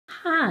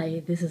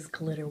Hi, this is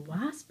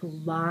Glitter.W.A.S.P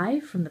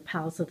live from the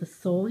Palace of the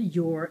Soul,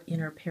 your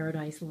Inner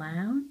Paradise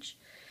Lounge.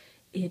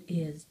 It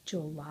is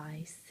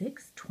July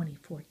 6,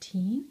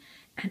 2014,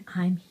 and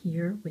I'm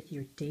here with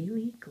your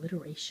daily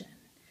glitteration.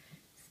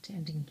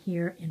 Standing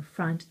here in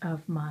front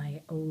of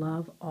my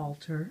love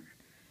altar,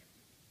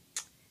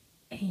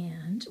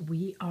 and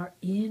we are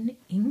in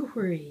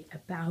inquiry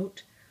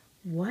about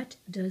what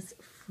does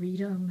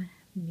freedom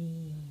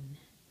mean?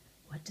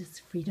 What does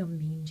freedom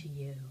mean to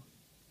you?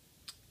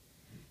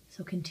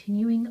 So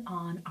continuing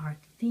on our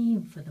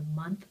theme for the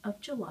month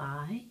of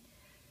July,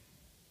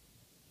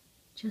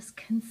 just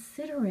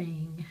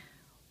considering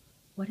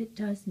what it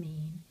does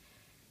mean.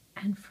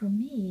 And for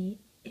me,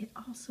 it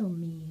also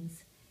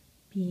means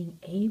being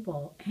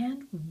able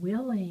and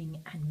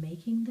willing and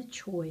making the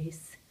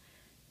choice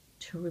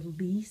to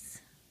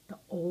release the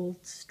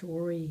old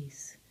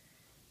stories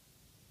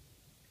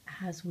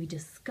as we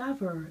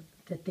discover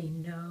that they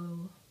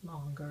no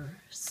longer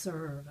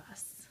serve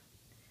us.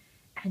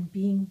 And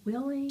being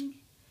willing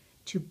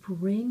to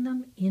bring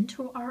them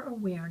into our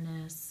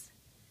awareness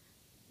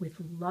with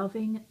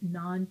loving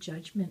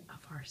non-judgment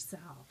of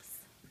ourselves.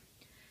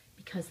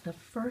 Because the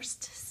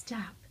first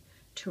step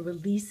to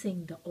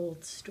releasing the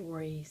old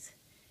stories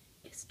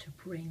is to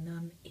bring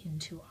them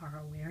into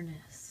our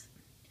awareness.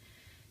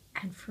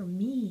 And for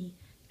me,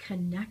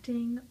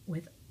 connecting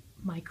with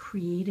my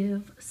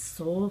creative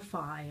soul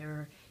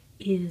fire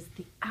is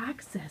the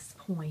access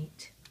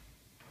point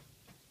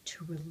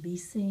to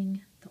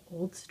releasing the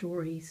old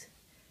stories,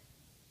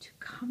 to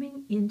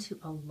coming into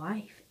a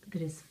life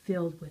that is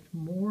filled with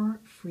more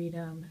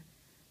freedom,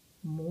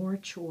 more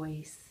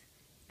choice,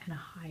 and a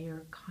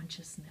higher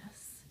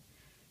consciousness.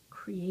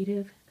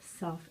 Creative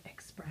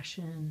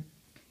self-expression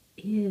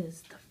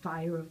is the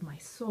fire of my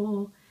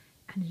soul,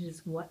 and it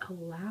is what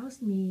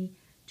allows me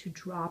to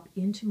drop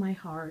into my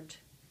heart,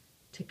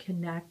 to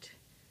connect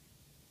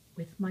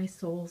with my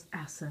soul's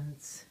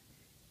essence,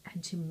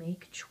 and to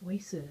make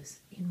choices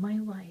in my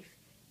life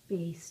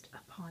based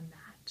upon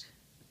that.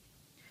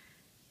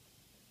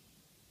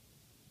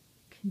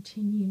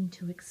 Continuing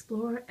to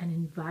explore and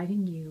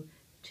inviting you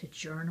to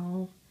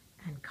journal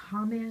and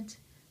comment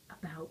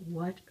about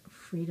what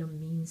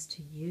freedom means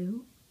to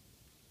you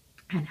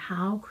and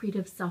how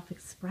creative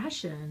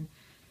self-expression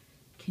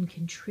can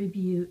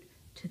contribute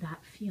to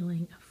that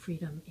feeling of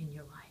freedom in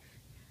your life.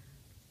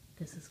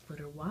 This is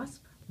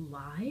Glitter.W.A.S.P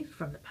live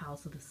from the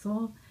Palace of the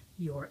Soul,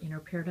 your Inner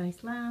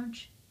Paradise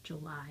Lounge,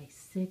 July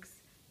 6,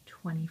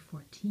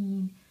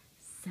 2014,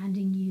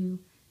 sending you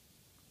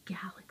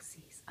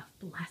galaxies of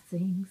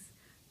blessings,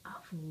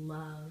 of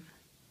love,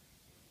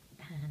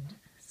 and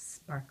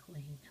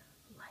sparkling